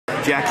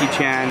Jackie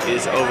Chan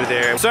is over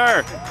there.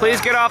 Sir, please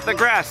get off the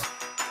grass.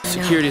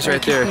 Security's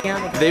right there.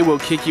 They will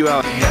kick you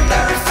out.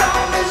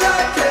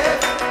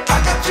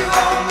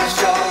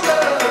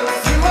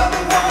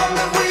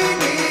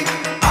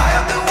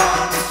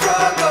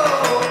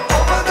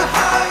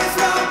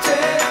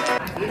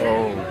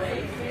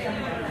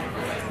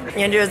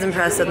 Andrew was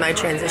impressed with my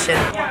transition.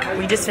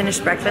 We just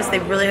finished breakfast. They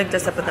really hooked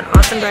us up with an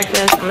awesome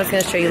breakfast. I'm just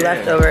gonna show you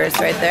leftovers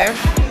right there.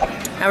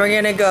 And we're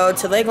gonna go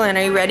to LegoLand.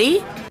 Are you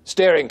ready?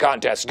 Staring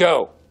contest,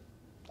 go.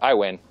 I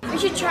win. We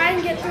should try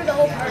and get through the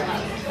whole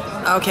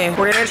park. Okay,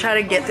 we're gonna try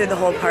to get through the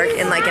whole park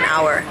in like an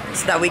hour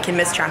so that we can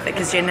miss traffic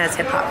because Jaedyn has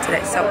hip hop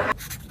today, so.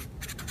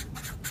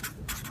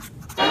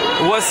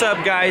 What's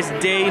up guys?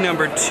 Day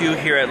number 2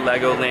 here at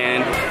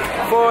LegoLand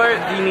for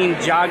the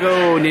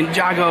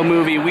Ninjago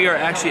movie. We are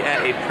actually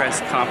at a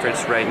press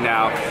conference right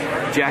now.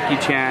 Jackie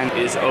Chan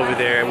is over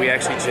there. We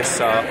actually just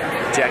saw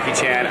Jackie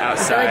Chan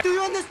outside. Do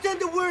you understand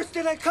the words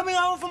that are coming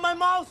out from my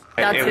mouth?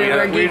 That's who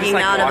we're geeking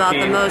out about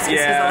the most because he's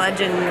a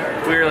legend.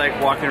 We were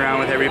like walking around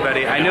with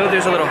everybody. I know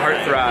there's a little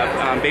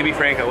heartthrob. Baby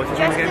Franco, what's his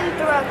name again?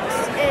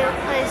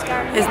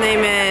 His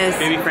name is...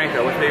 Baby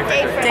Franco, what's Dave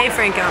Franco? Dave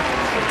Franco.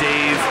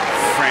 Dave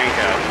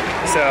Franco.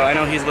 So I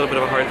know he's a little bit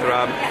of a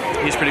heartthrob.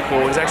 He's pretty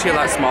cool. He's actually a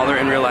lot smaller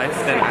in real life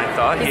than I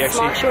thought. He's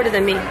shorter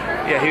than me.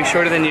 Yeah, he was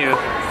shorter than you.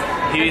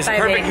 He was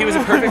perfect. He was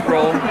a perfect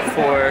role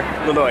for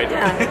Lloyd.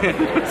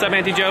 Yeah. What's up,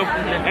 Auntie Joe?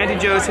 Auntie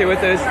Joe's here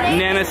with us.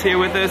 Nana's here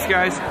with us,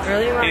 guys.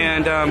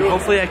 And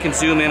hopefully I can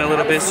zoom in a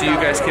little bit so you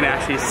guys can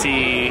actually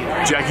see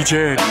Jackie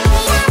Chan.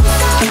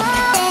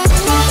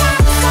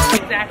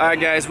 Alright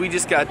guys, we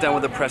just got done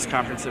with the press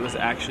conference. It was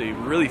actually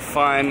really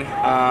fun.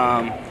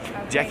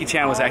 Jackie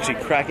Chan was actually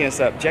cracking us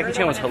up. Jackie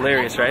Chan was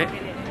hilarious, right?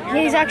 Yeah,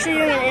 he's actually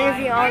doing an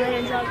interview on the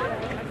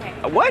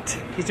Ninjago ride. What?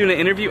 He's doing an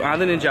interview on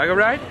the Ninjago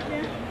ride?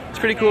 It's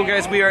pretty cool,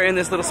 guys. We are in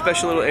this little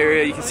special little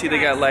area. You can see they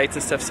got lights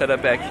and stuff set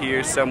up back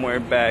here, somewhere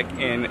back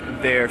in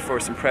there for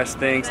some press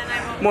things.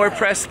 More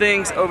press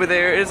things over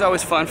there. It is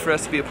always fun for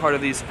us to be a part of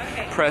these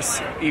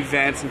press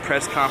events and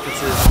press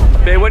conferences.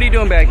 Babe, what are you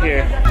doing back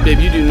here? Babe,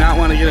 you do not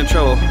want to get in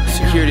trouble.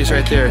 Security's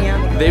right there.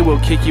 They will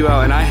kick you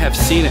out, and I have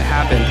seen it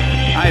happen.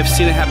 I have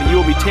seen it happen. You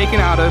will be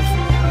taken out of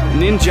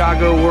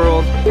Ninjago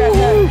World.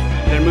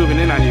 They're moving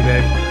in on you,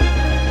 babe.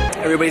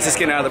 Everybody's just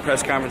getting out of the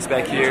press conference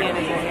back here.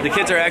 The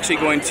kids are actually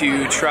going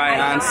to try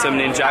on some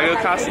Ninjago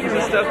costumes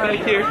and stuff back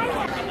here.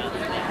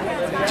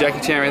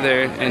 Jackie Chan right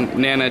there, and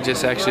Nana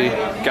just actually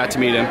got to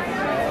meet him.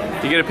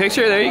 You get a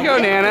picture? There you go,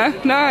 Nana.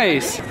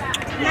 Nice.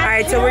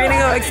 Alright, so we're gonna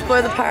go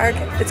explore the park.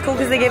 It's cool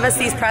because they gave us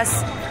these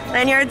press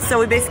lanyards, so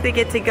we basically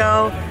get to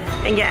go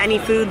and get any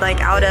food like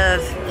out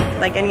of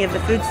like any of the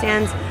food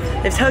stands.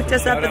 They've hooked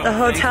us up at the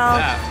hotel.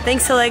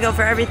 Thanks to Lego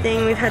for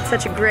everything. We've had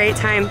such a great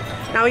time.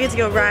 Now we get to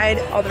go ride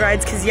all the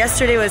rides because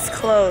yesterday was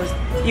closed.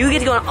 You get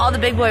to go on all the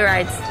big boy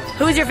rides.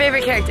 Who is your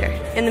favorite character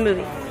in the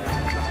movie?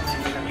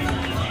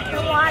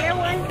 The water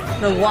one.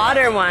 The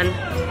water one.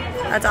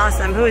 That's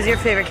awesome. Who is your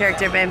favorite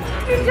character, babe?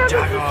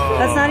 Ninjago.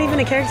 That's not even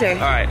a character. All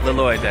right,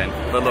 Lloyd then.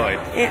 Lloyd.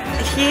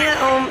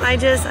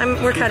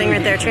 Yeah, we're cutting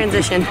right there.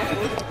 Transition.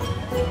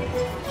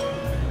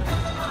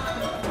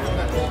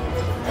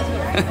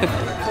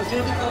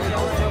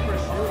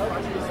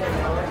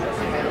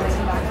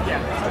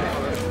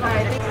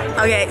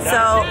 Okay,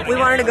 so we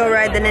wanted to go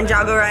ride the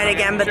Ninjago ride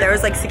again, but there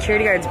was like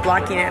security guards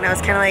blocking it, and I was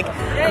kind of like,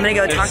 I'm gonna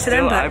go talk to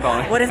them, but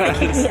what if they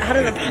kick me out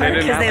of the park?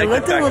 Because they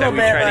looked a little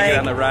bit like... to get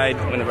on the ride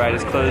when the ride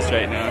is closed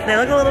right now. They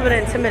look a little bit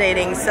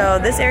intimidating, so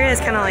this area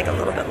is kind of like a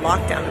little bit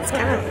locked down. It's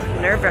kind of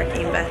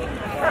nerve-wracking, but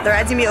the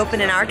ride's gonna be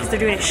open in an hour because they're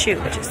doing a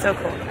shoot, which is so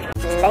cool.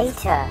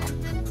 Later.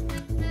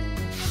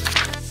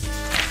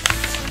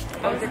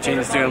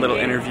 Jaedyn's doing a little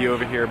interview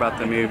over here about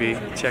the movie.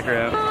 Check her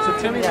out. So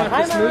tell me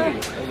about this movie.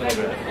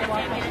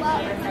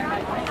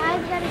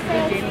 I've got to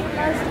say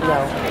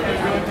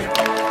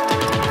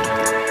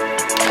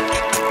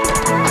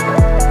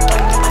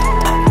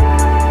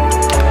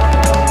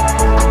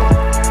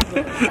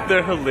it's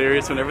They're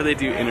hilarious whenever they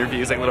do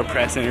interviews, like little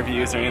press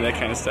interviews or any of that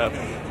kind of stuff.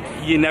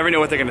 You never know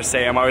what they're gonna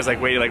say. I'm always like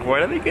waiting, like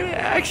what are they gonna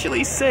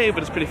actually say?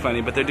 But it's pretty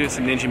funny. But they're doing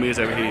some ninja moves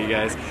over here, you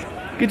guys.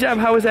 Good job.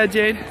 How was that,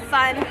 Jade?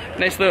 Fun.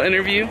 Nice little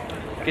interview.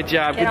 Good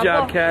job. Good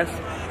job, Cass.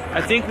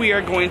 I think we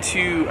are going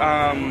to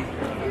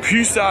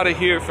peace out of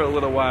here for a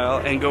little while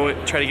and go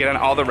try to get on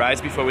all the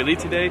rides before we leave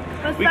today.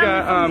 We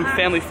got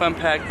Family Fun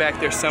Pack back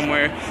there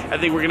somewhere. I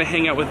think we're gonna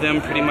hang out with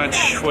them pretty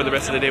much for the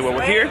rest of the day while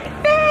we're here.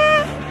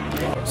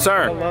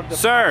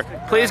 Sir,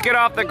 please get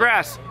off the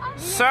grass.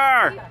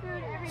 Sir,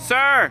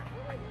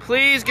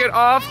 please get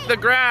off the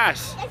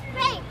grass.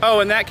 Oh,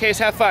 in that case,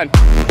 have fun.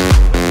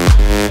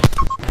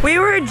 We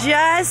were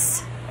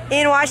just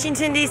in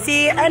Washington,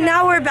 D.C., and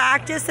now we're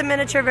back. Just a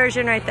miniature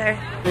version right there.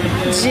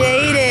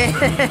 Jaedyn,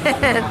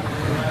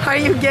 are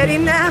you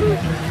getting them?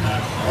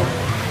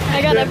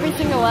 I got every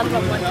single one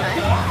from one time.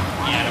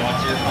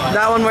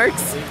 That one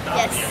works?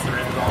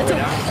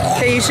 Yes.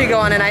 Okay, you should go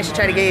on and I should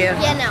try to get you.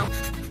 Yeah, no.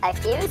 A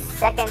few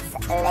seconds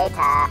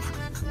later.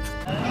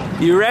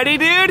 You ready,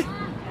 dude?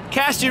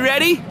 Cass, you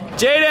ready?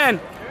 Jaedyn,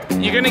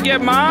 you gonna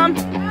get mom?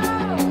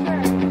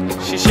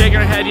 She's shaking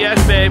her head, yes,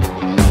 babe.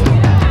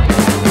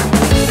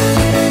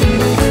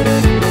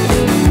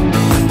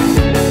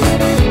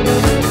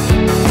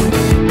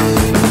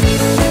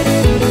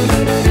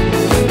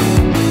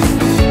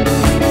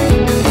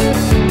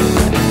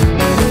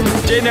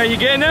 Jaedyn, are you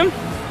getting him?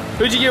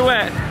 Who'd you get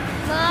wet?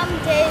 Mom,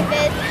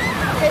 David,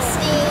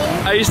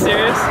 Christine. Are you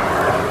serious?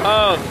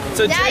 Oh,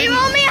 so Now you Jaedyn,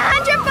 owe me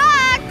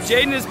 $100.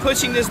 Jaedyn is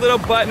pushing this little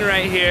button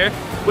right here,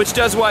 which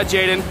does what,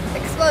 Jaedyn?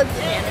 Explodes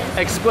the cannon.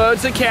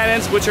 Explodes the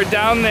cannons, which are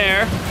down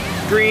there.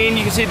 Green,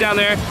 you can see it down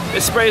there.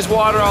 It sprays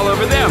water all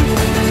over them.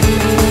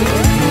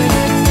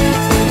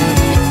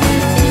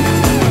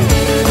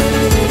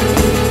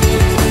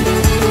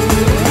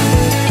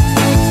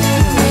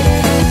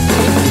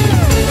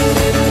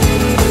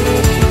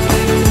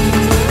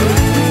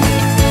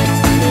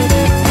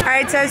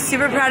 So I was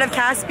super proud of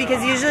Cass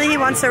because usually he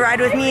wants to ride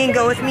with me and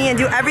go with me and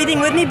do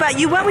everything with me, but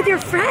you went with your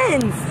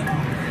friends.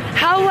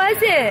 How was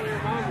it?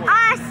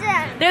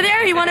 Awesome. They're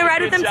there. You want to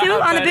ride with them too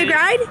on the big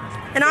ride?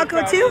 And I'll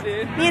go too?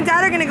 Me and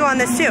Dad are going to go on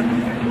this too.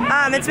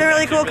 It's been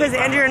really cool because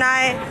Andrew and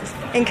I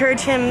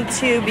encourage him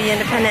to be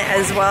independent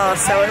as well,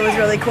 so it was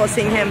really cool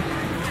seeing him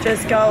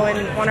just go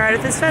and want to ride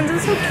with his friends. It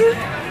was so cute.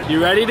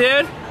 You ready,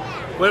 dude?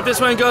 What if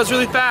this one goes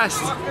really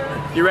fast?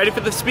 You ready for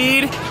the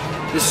speed?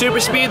 The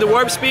super speed, the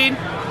warp speed?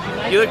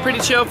 You look pretty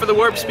chill for the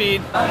warp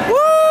speed.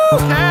 Woo,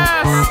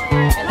 Cass!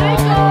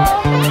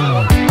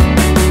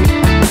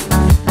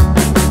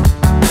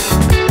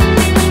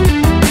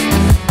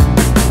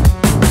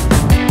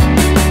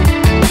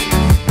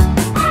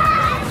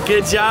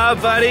 Good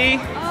job, buddy.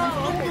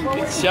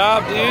 Good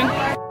job, dude.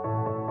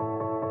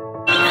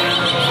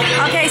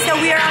 Okay, so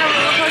we are on a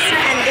roller coaster,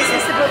 and this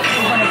is supposed to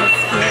be one of the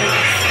scariest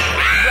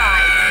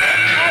rides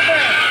ever.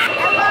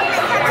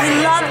 We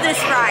love this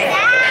ride.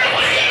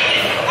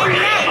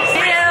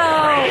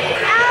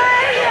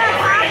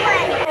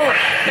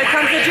 Here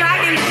comes the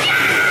dragon.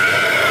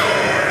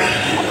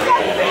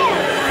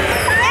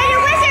 There's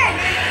a wizard.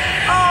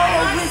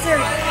 Oh,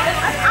 wizard.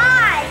 Of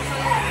Oz.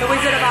 The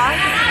Wizard of Oz?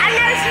 I've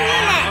never seen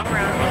it.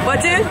 What,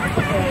 dude?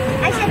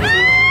 I said,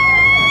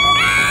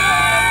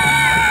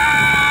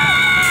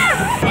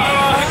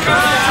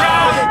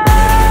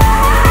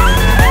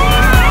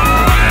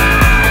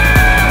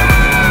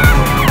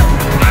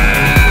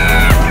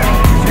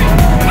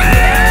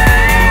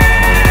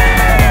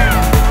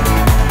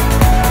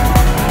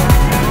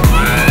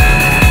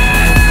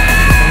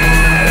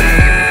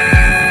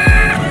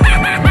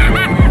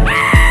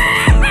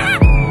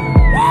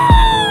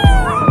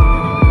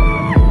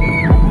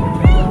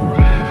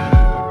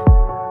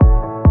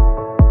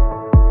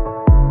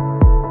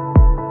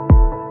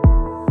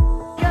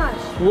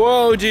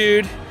 Whoa,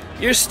 dude,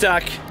 you're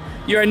stuck.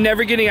 You are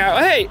never getting out.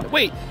 Oh, hey,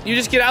 wait, you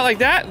just get out like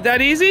that?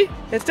 That easy?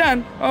 It's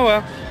done. Oh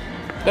well,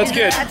 that's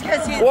good. That's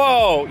 'cause you...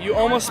 Whoa, you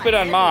almost spit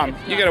on Mom.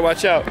 You gotta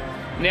watch out.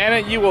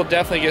 Nana, you will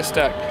definitely get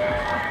stuck.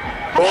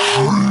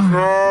 Oh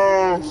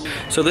no.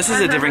 So this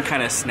is a different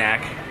kind of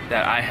snack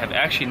that I have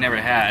actually never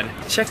had.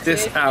 Check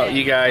this out,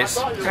 you guys.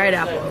 Fried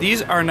apple.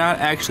 These are not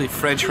actually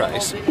French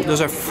fries.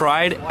 Those are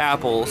fried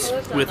apples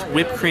with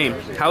whipped cream.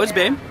 How is,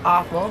 babe?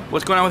 Awful.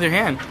 What's going on with your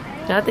hand?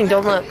 Nothing,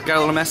 don't look. Got a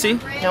little messy?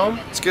 No.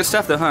 It's good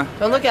stuff though, huh?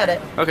 Don't look at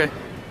it. Okay.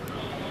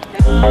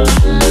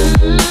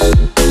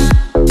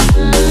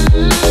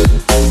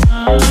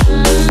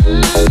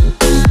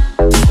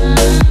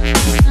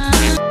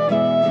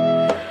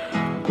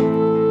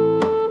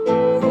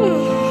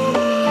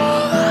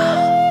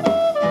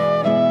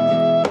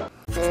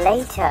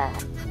 later.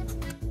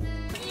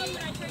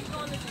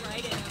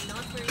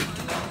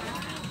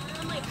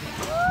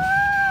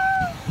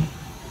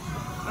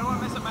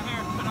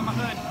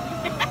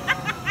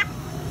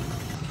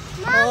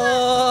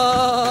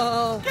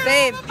 Oh,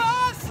 babe.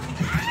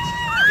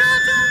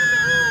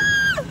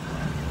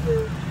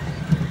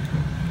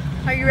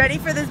 Are you ready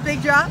for this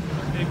big drop?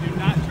 Babe, do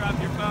not drop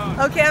your phone.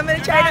 Okay, I'm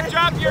gonna try to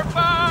drop your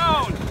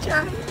phone.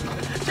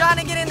 Trying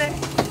to get in there.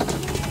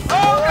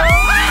 Oh, no.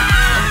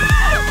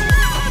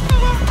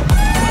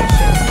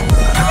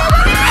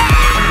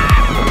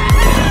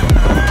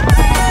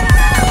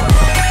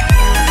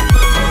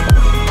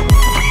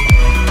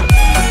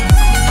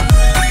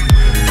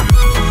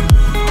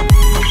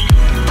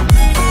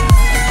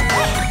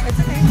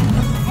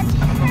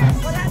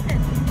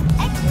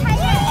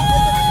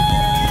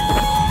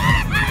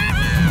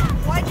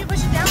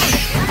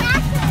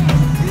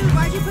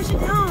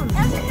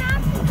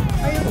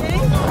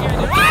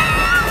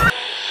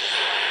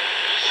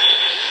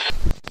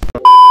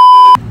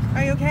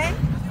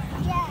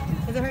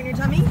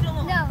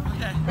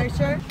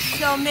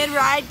 So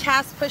mid-ride,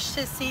 Cass pushed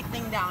his seat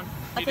thing down.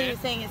 That's what he was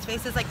saying. His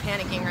face is like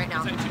panicking right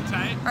now. Is that too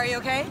tight? Are you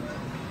okay?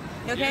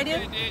 You okay,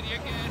 dude? You're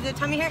good. Is the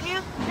tummy hurting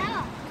you?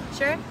 No.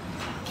 Sure?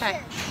 Okay.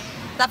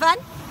 Is that fun?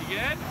 You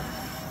good?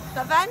 Is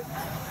that fun?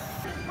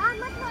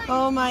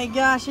 Oh my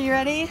gosh, are you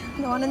ready?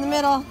 The one in the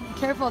middle.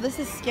 Careful, this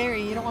is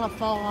scary. You don't want to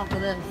fall off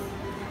of this.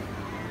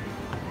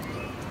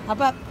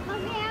 Hop up.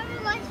 Okay, I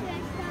will watch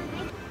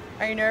this.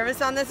 Are you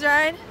nervous on this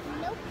ride?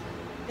 Nope.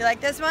 You like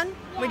this one?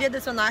 Yeah. We did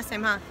this one last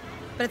time, huh?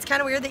 But it's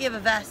kind of weird that you have a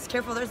vest.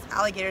 Careful, there's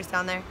alligators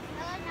down there.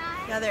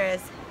 Yeah, there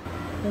is.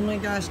 Oh my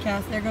gosh,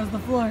 Cass, there goes the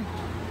floor.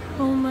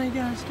 Oh my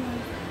gosh,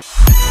 guys.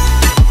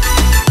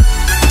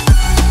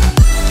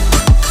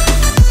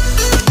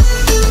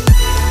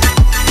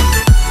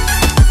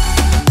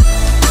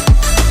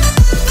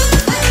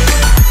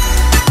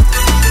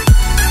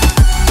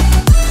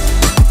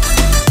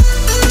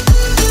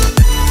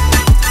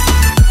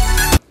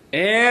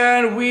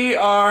 And we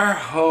are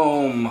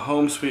home.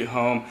 Home sweet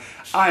home.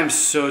 I'm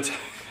so tired.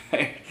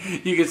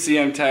 You can see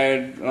I'm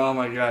tired. Oh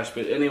my gosh.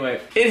 But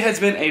anyway, it has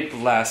been a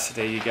blast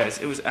today, you guys.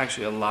 It was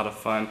actually a lot of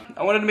fun.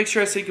 I wanted to make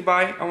sure I say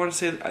goodbye. I want to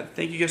say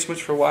thank you guys so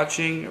much for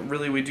watching.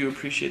 Really, we do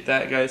appreciate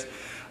that, guys.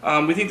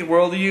 We think the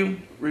world of you.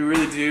 We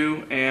really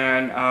do.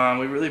 And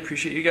we really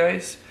appreciate you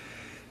guys,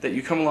 that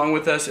you come along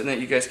with us and that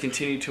you guys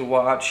continue to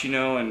watch, you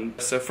know. And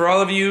so for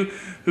all of you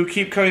who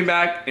keep coming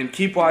back and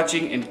keep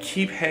watching and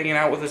keep hanging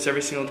out with us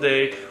every single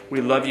day,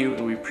 we love you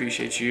and we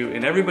appreciate you.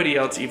 And everybody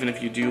else, even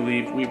if you do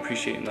leave, we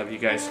appreciate and love you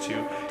guys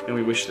too. And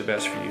we wish the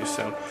best for you.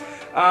 So,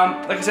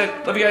 like I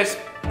said, love you guys,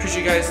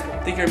 appreciate you guys,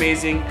 think you're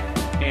amazing,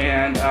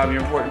 and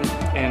you're important.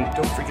 And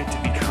don't forget to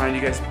be kind,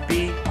 you guys.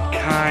 Be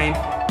kind,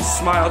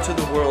 smile to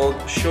the world,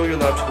 show your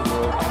love to the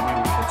world, and we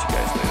will catch you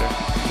guys later.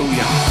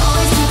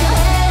 Booyah.